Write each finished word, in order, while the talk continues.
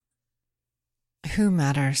Who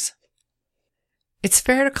matters? It's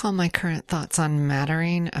fair to call my current thoughts on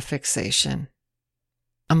mattering a fixation.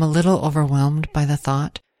 I'm a little overwhelmed by the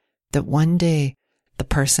thought that one day the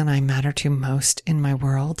person I matter to most in my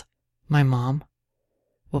world, my mom,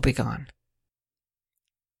 will be gone.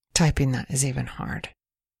 Typing that is even hard.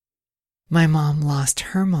 My mom lost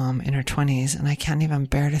her mom in her 20s, and I can't even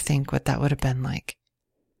bear to think what that would have been like.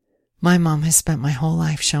 My mom has spent my whole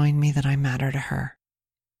life showing me that I matter to her,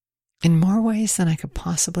 in more ways than I could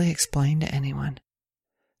possibly explain to anyone.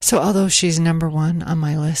 So although she's number one on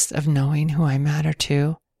my list of knowing who I matter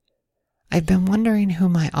to, I've been wondering who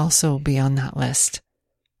might also be on that list,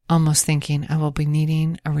 almost thinking I will be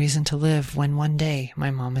needing a reason to live when one day my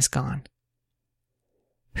mom is gone.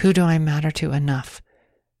 Who do I matter to enough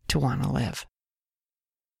to want to live?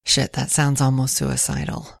 Shit, that sounds almost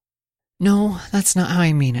suicidal. No, that's not how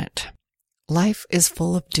I mean it. Life is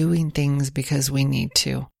full of doing things because we need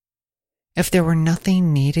to. If there were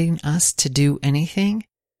nothing needing us to do anything,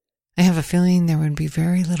 I have a feeling there would be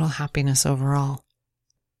very little happiness overall,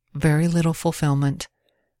 very little fulfillment,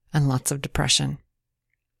 and lots of depression.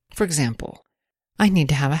 For example, I need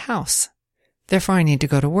to have a house. Therefore, I need to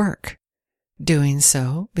go to work. Doing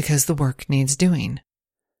so because the work needs doing.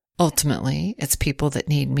 Ultimately, it's people that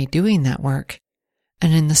need me doing that work.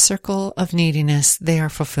 And in the circle of neediness, they are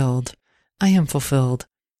fulfilled. I am fulfilled.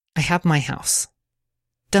 I have my house.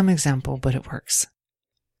 Dumb example, but it works.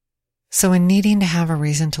 So in needing to have a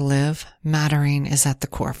reason to live, mattering is at the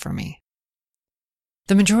core for me.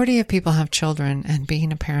 The majority of people have children, and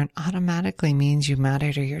being a parent automatically means you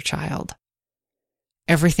matter to your child.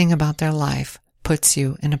 Everything about their life puts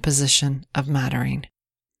you in a position of mattering.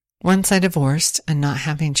 Once I divorced and not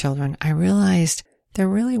having children, I realized there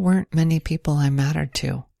really weren't many people I mattered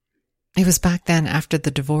to. It was back then after the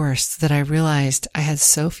divorce that I realized I had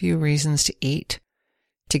so few reasons to eat,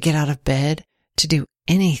 to get out of bed, to do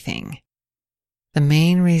anything. The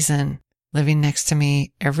main reason living next to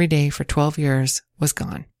me every day for 12 years was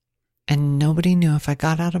gone, and nobody knew if I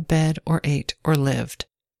got out of bed or ate or lived,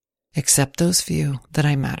 except those few that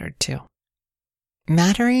I mattered to.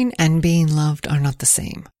 Mattering and being loved are not the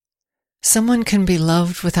same. Someone can be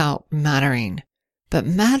loved without mattering, but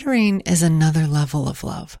mattering is another level of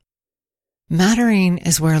love. Mattering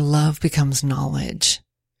is where love becomes knowledge,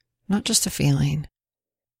 not just a feeling.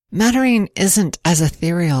 Mattering isn't as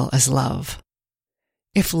ethereal as love.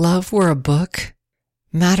 If love were a book,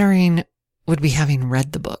 mattering would be having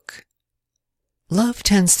read the book. Love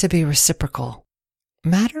tends to be reciprocal.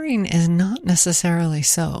 Mattering is not necessarily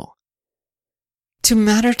so. To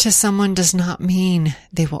matter to someone does not mean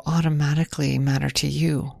they will automatically matter to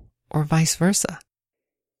you, or vice versa.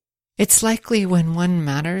 It's likely when one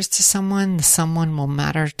matters to someone, the someone will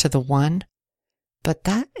matter to the one, but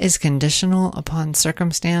that is conditional upon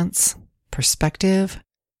circumstance, perspective,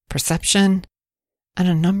 perception, and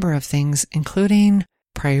a number of things, including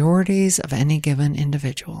priorities of any given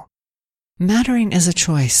individual. Mattering is a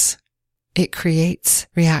choice. It creates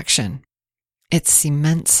reaction. It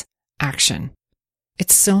cements action.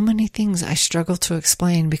 It's so many things I struggle to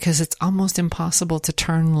explain because it's almost impossible to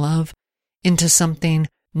turn love into something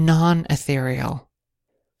non-ethereal.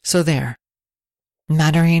 So there,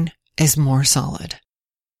 mattering is more solid.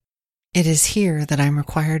 It is here that I'm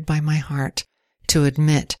required by my heart to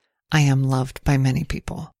admit I am loved by many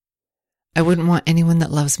people. I wouldn't want anyone that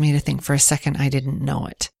loves me to think for a second I didn't know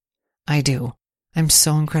it. I do. I'm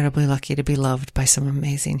so incredibly lucky to be loved by some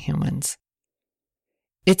amazing humans.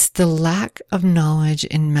 It's the lack of knowledge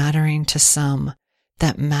in mattering to some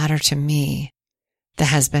that matter to me that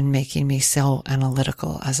has been making me so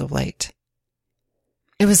analytical as of late.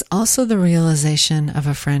 It was also the realization of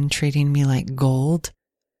a friend treating me like gold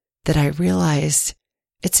that I realized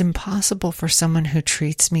it's impossible for someone who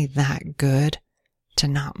treats me that good to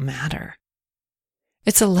not matter.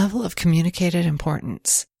 It's a level of communicated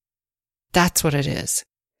importance. That's what it is.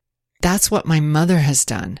 That's what my mother has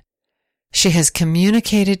done. She has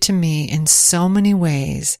communicated to me in so many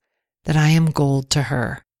ways that I am gold to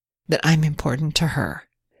her, that I'm important to her,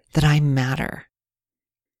 that I matter.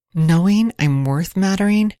 Knowing I'm worth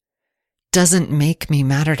mattering doesn't make me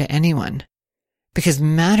matter to anyone, because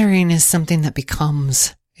mattering is something that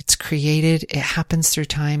becomes. It's created, it happens through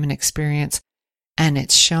time and experience, and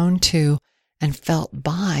it's shown to and felt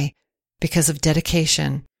by because of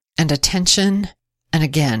dedication and attention and,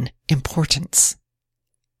 again, importance.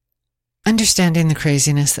 Understanding the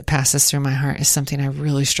craziness that passes through my heart is something I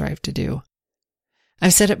really strive to do.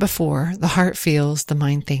 I've said it before, the heart feels, the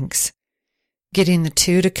mind thinks. Getting the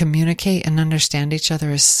two to communicate and understand each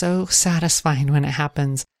other is so satisfying when it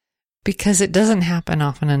happens, because it doesn't happen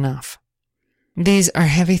often enough. These are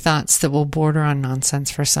heavy thoughts that will border on nonsense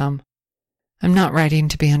for some. I'm not writing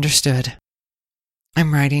to be understood.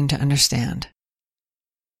 I'm writing to understand.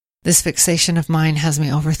 This fixation of mine has me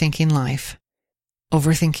overthinking life,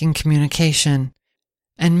 overthinking communication,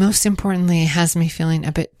 and most importantly, has me feeling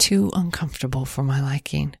a bit too uncomfortable for my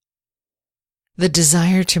liking. The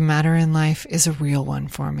desire to matter in life is a real one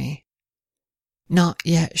for me. Not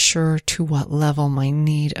yet sure to what level my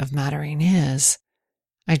need of mattering is,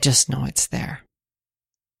 I just know it's there.